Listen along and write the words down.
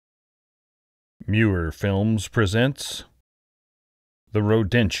Muer Films presents the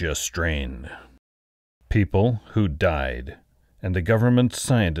Rodentia Strain. People who died, and a government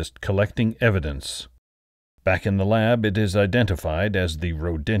scientist collecting evidence. Back in the lab, it is identified as the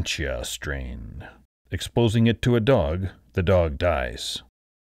Rodentia Strain. Exposing it to a dog, the dog dies.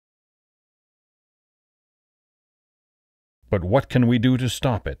 But what can we do to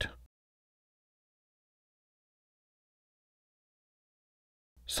stop it?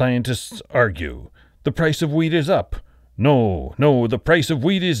 Scientists argue. The price of wheat is up. No, the price of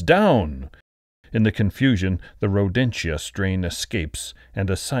wheat is down. In the confusion, the Rodentia strain escapes and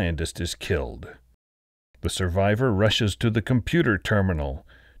a scientist is killed. The survivor rushes to the computer terminal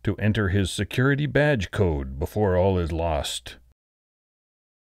to enter his security badge code before all is lost.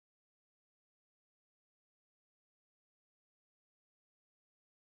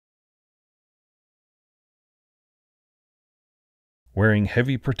 Wearing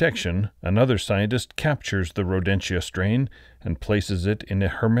heavy protection, another scientist captures the Rodentia strain and places it in a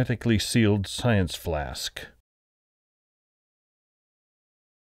hermetically sealed science flask.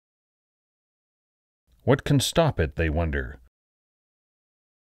 What can stop it, they wonder?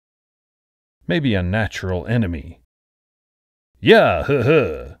 Maybe a natural enemy. Yeah,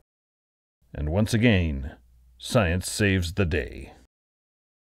 And once again, science saves the day.